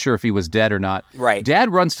 I wasn't sure if he was dead or not. Right.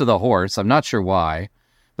 Dad runs to the horse. I'm not sure why.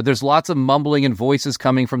 But there's lots of mumbling and voices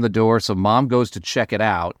coming from the door, so Mom goes to check it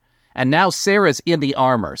out. And now Sarah's in the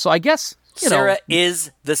armor. So I guess, Sarah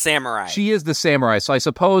is the samurai. She is the samurai. So I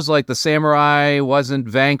suppose, the samurai wasn't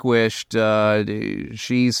vanquished.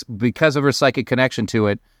 She's, because of her psychic connection to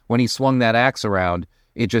it, when he swung that axe around,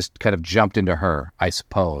 it just kind of jumped into her, I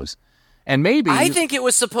suppose. And maybe... I think it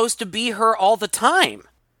was supposed to be her all the time.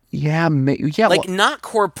 Yeah, not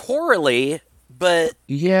corporally, but...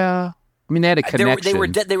 Yeah. I mean, they had a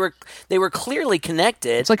connection. They were clearly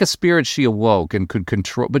connected. It's like a spirit she awoke and could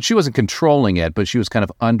control, but she wasn't controlling it, but she was kind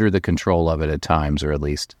of under the control of it at times, or at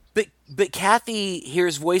least. But Kathy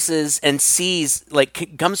hears voices and sees,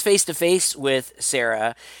 comes face to face with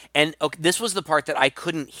Sarah, and this was the part that I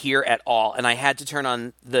couldn't hear at all, and I had to turn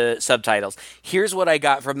on the subtitles. Here's what I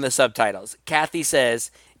got from the subtitles. Kathy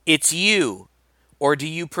says, "It's you, or do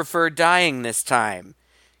you prefer dying this time?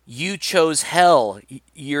 You chose hell,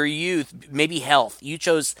 your youth, maybe health. You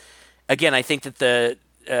chose," again, I think that the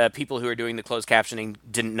people who are doing the closed captioning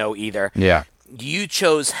didn't know either. Yeah. "You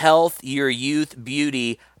chose health, your youth,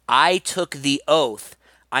 beauty. I took the oath.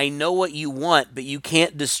 I know what you want, but you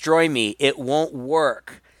can't destroy me. It won't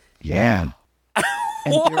work." Yeah.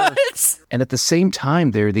 What? And at the same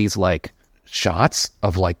time, there are these, shots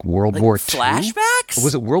of, World War II. Flashbacks?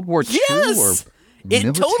 Was it World War II? Yes! It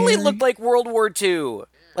military? totally looked like World War II.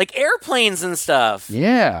 Like airplanes and stuff.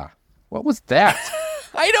 Yeah. What was that?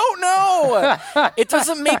 I don't know. It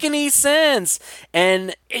doesn't make any sense.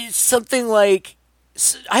 And it's something like...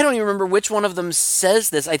 I don't even remember which one of them says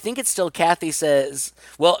this. I think it's still Kathy says,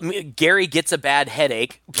 well, Gary gets a bad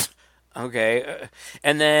headache. Okay.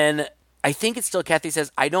 And then I think it's still Kathy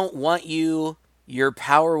says, "I don't want you. Your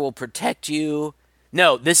power will protect you."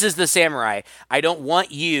 No, this is the samurai. "I don't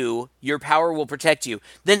want you. Your power will protect you."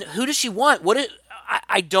 Then who does she want?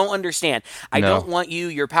 I don't understand. I No. don't want you.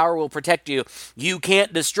 Your power will protect you. You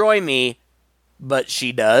can't destroy me. But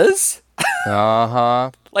she does?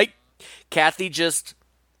 Uh-huh. Like, Kathy just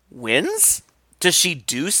wins? Does she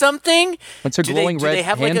do something? It's her glowing do red they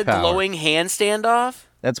have hand like a power. glowing hand standoff?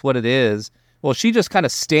 That's what it is. Well, she just kind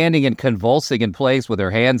of standing and convulsing in place with her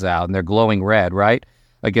hands out, and they're glowing red, right?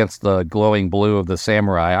 Against the glowing blue of the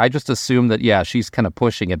samurai. I just assumed that, yeah, she's kind of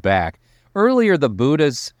pushing it back. Earlier, the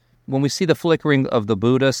Buddhas, when we see the flickering of the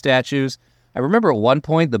Buddha statues, I remember at one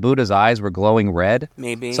point the Buddha's eyes were glowing red.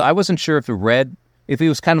 Maybe. So I wasn't sure if if it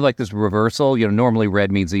was kind of like this reversal. Normally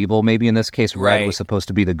red means evil. Maybe in this case, red Right. was supposed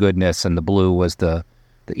to be the goodness, and the blue was the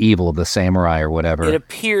evil of the samurai or whatever. It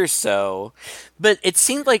appears so, but it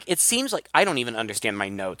seems like I don't even understand my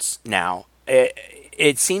notes now.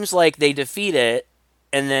 It seems like they defeat it,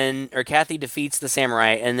 or Kathy defeats the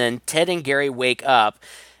samurai, and then Ted and Gary wake up,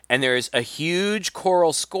 and there's a huge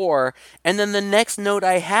choral score, and then the next note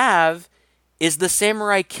I have is the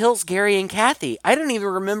samurai kills Gary and Kathy. I don't even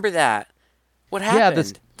remember that. What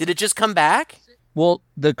happened? Did it just come back? Well,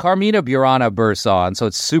 the Carmina Burana bursts on, so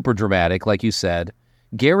it's super dramatic, like you said.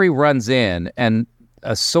 Gary runs in, and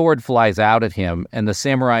a sword flies out at him, and the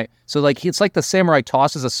samurai... So, it's like the samurai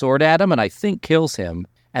tosses a sword at him, and I think kills him.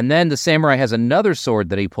 And then the samurai has another sword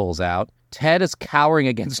that he pulls out. Ted is cowering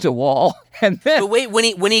against a wall, and then... But wait,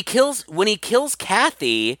 when he kills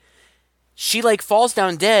Kathy, she falls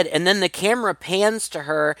down dead, and then the camera pans to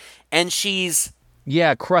her, and she's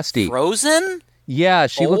Yeah, crusty. frozen. Yeah,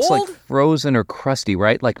 she looks like Old? frozen or crusty,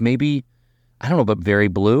 right? Like maybe, I don't know, but very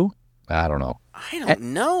blue? I don't know. I don't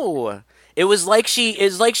know. It was like she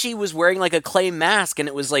was wearing like a clay mask, and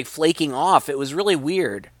it was flaking off. It was really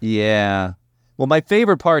weird. Yeah. Well, my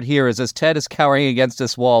favorite part here is as Ted is cowering against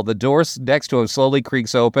this wall, the door next to him slowly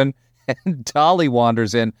creaks open, and Dolly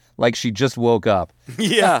wanders in like she just woke up.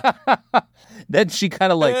 Yeah. Then she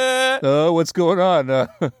kind of oh, what's going on?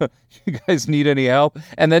 You guys need any help?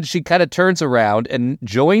 And then she kind of turns around and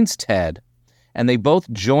joins Ted, and they both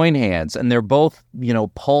join hands, and they're both,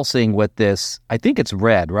 pulsing with this. I think it's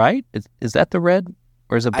red, right? Is that the red?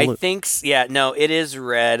 Or is it blue? I think, no, it is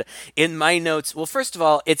red. In my notes, well, first of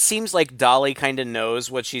all, it seems like Dolly kind of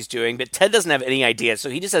knows what she's doing, but Ted doesn't have any idea, so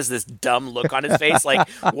he just has this dumb look on his face, like,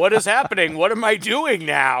 what is happening? What am I doing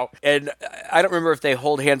now? And I don't remember if they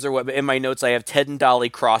hold hands or what, but in my notes, I have Ted and Dolly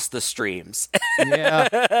cross the streams. Yeah.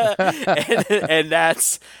 and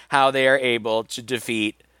that's how they are able to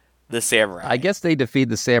defeat the samurai. I guess they defeat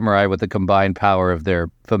the samurai with the combined power of their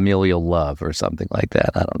familial love or something like that.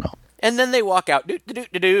 I don't know. And then they walk out, well,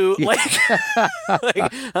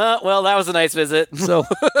 that was a nice visit. So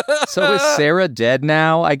is Sarah dead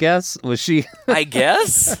now, I guess? Was she? I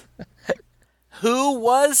guess. Who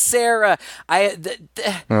was Sarah? I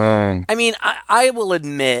mean, I will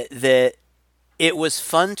admit that it was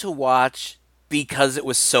fun to watch because it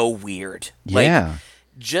was so weird. Yeah.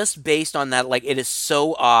 Just based on that, it is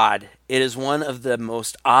so odd. It is one of the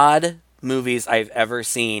most odd movies I've ever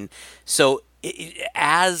seen. So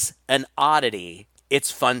as an oddity,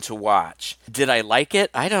 it's fun to watch. Did I like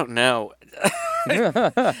it? I don't know.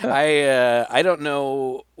 I don't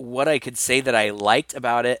know what I could say that I liked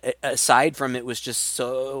about it, aside from it was just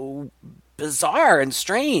so bizarre and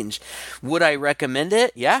strange. Would I recommend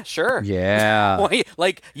it? Yeah, sure. Yeah.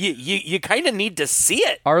 You kind of need to see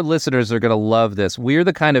it. Our listeners are going to love this. We're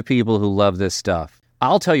the kind of people who love this stuff.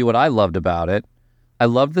 I'll tell you what I loved about it. I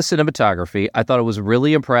loved the cinematography. I thought it was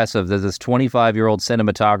really impressive that this 25-year-old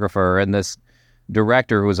cinematographer and this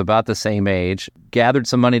director who was about the same age gathered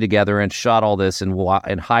some money together and shot all this in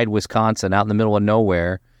Hyde, Wisconsin, out in the middle of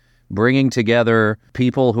nowhere, bringing together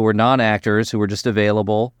people who were non-actors who were just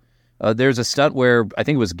available. There's a stunt where I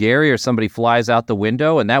think it was Gary or somebody flies out the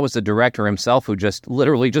window, and that was the director himself who just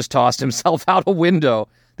literally just tossed himself out a window.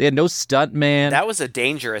 They had no stunt man. That was a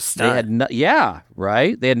dangerous stunt.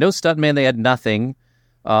 Right? They had no stunt man. They had nothing.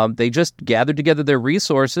 They just gathered together their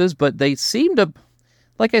resources, but they seem to,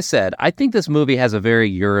 like I said, I think this movie has a very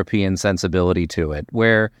European sensibility to it,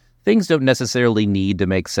 where things don't necessarily need to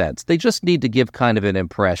make sense. They just need to give kind of an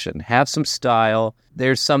impression, have some style.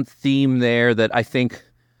 There's some theme there that I think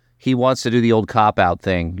he wants to do the old cop-out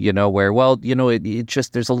thing, where, it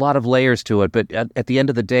just, there's a lot of layers to it, but at the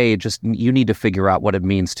end of the day, you need to figure out what it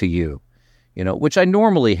means to you, which I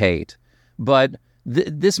normally hate, but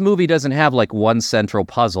this movie doesn't have one central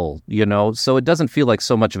puzzle, so it doesn't feel like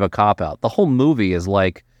so much of a cop-out. The whole movie is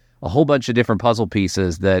like a whole bunch of different puzzle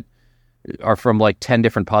pieces that are from 10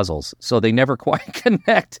 different puzzles, so they never quite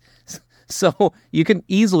connect. So you can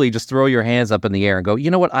easily just throw your hands up in the air and go, you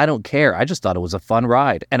know what, I don't care. I just thought it was a fun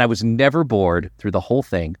ride. And I was never bored through the whole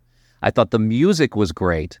thing. I thought the music was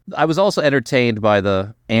great. I was also entertained by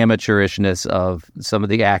the amateurishness of some of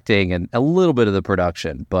the acting and a little bit of the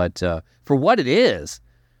production. But for what it is,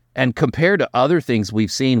 and compared to other things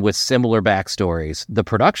we've seen with similar backstories, the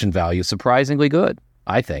production value is surprisingly good,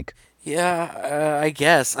 I think. Yeah, I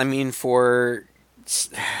guess. I mean,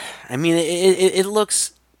 it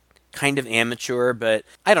looks kind of amateur, but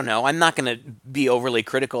I don't know. I'm not going to be overly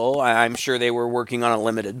critical. I'm sure they were working on a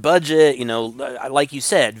limited budget, like you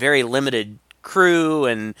said, very limited crew,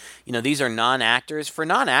 and, these are non-actors. For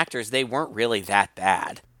non-actors, they weren't really that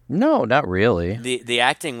bad. No, not really. The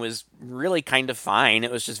acting was really kind of fine.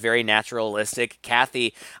 It was just very naturalistic.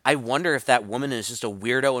 Kathy, I wonder if that woman is just a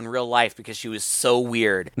weirdo in real life because she was so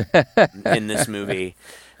weird in this movie.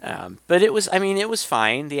 But it was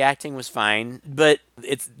fine. The acting was fine. But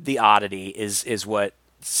it's the oddity is what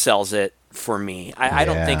sells it for me. I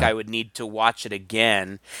don't think I would need to watch it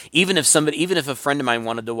again. Even if a friend of mine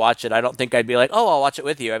wanted to watch it, I don't think I'd be like, oh, I'll watch it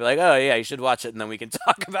with you. I'd be like, oh yeah, you should watch it, and then we can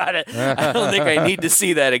talk about it. I don't think I need to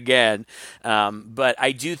see that again. But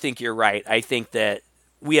I do think you're right. I think that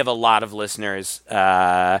we have a lot of listeners,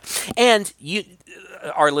 and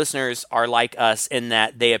our listeners are like us in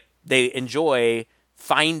that they enjoy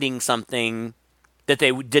finding something that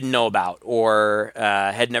they didn't know about or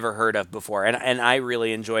had never heard of before, and I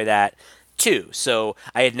really enjoy that too. So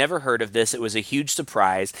I had never heard of this. It was a huge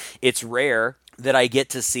surprise. It's rare that I get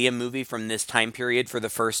to see a movie from this time period for the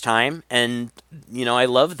first time, and I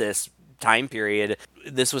love this time period.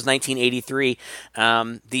 This was 1983.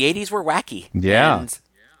 The 80s were wacky. Yeah. And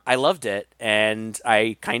I loved it, and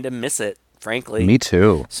I kind of miss it, frankly. Me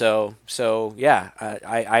too. So yeah,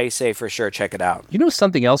 I say for sure check it out.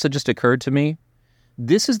 Something else that just occurred to me?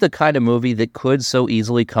 This is the kind of movie that could so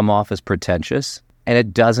easily come off as pretentious, and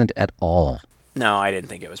it doesn't at all. No, I didn't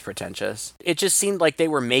think it was pretentious. It just seemed like they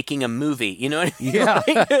were making a movie, you know what I mean? Yeah.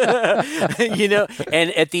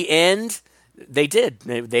 And at the end, they did.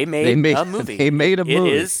 They made a movie. They made a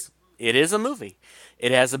movie. It is a movie.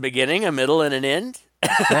 It has a beginning, a middle, and an end.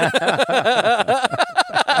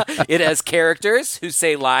 It has characters who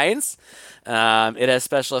say lines. It has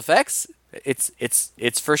special effects.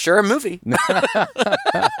 It's for sure a movie.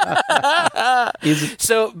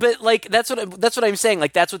 So, but like that's what I'm saying.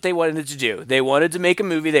 Like that's what they wanted to do. They wanted to make a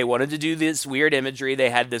movie. They wanted to do this weird imagery. They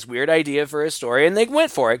had this weird idea for a story, and they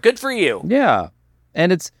went for it. Good for you. Yeah,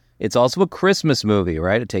 and it's also a Christmas movie,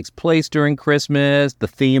 right? It takes place during Christmas. The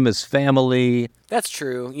theme is family. That's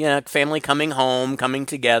true. Yeah, family coming home, coming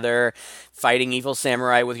together, fighting evil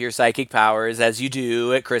samurai with your psychic powers, as you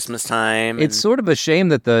do at Christmas time. It's sort of a shame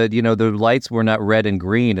that the lights were not red and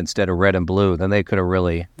green instead of red and blue. Then they could have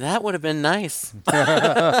really... That would have been nice.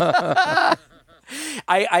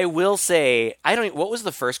 I will say, what was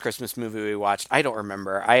the first Christmas movie we watched? I don't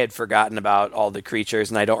remember. I had forgotten about all the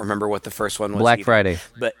creatures, and I don't remember what the first one was. Black Friday.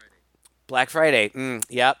 But Black Friday.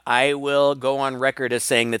 Yep. I will go on record as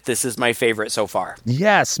saying that this is my favorite so far.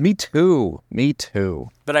 Yes, me too.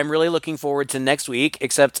 But I'm really looking forward to next week,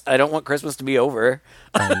 except I don't want Christmas to be over.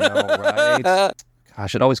 I know, right?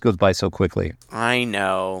 Gosh, it always goes by so quickly. I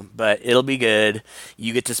know, but it'll be good.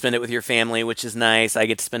 You get to spend it with your family, which is nice. I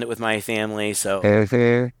get to spend it with my family, so...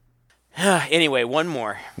 Anyway, one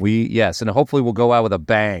more. Yes, and hopefully we'll go out with a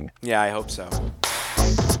bang. Yeah, I hope so.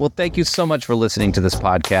 Well, thank you so much for listening to this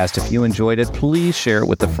podcast. If you enjoyed it, please share it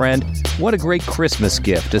with a friend. What a great Christmas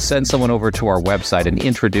gift to send someone over to our website and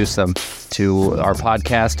introduce them to our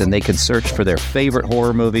podcast, and they can search for their favorite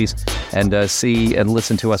horror movies and see and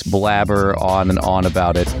listen to us blabber on and on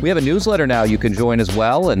about it. We have a newsletter now you can join as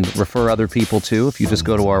well and refer other people to. If you just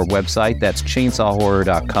go to our website, that's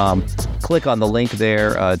chainsawhorror.com. Click on the link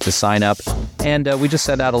there to sign up. And we just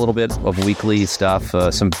send out a little bit of weekly stuff,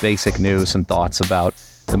 some basic news, some thoughts about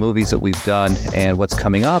the movies that we've done and what's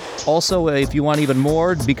coming up. Also, if you want even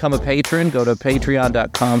more, become a patron. Go to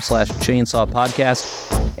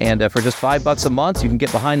patreon.com/chainsawpodcast. And for just $5 a month, you can get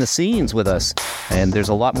behind the scenes with us. And there's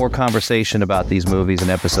a lot more conversation about these movies and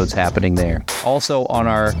episodes happening there. Also on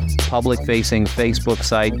our public-facing Facebook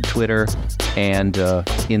site, Twitter, and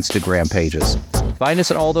Instagram pages. Find us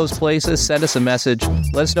in all those places. Send us a message.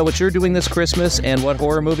 Let us know what you're doing this Christmas and what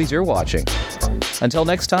horror movies you're watching. Until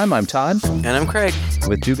next time, I'm Todd. And I'm Craig.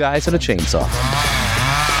 With two guys and a chainsaw.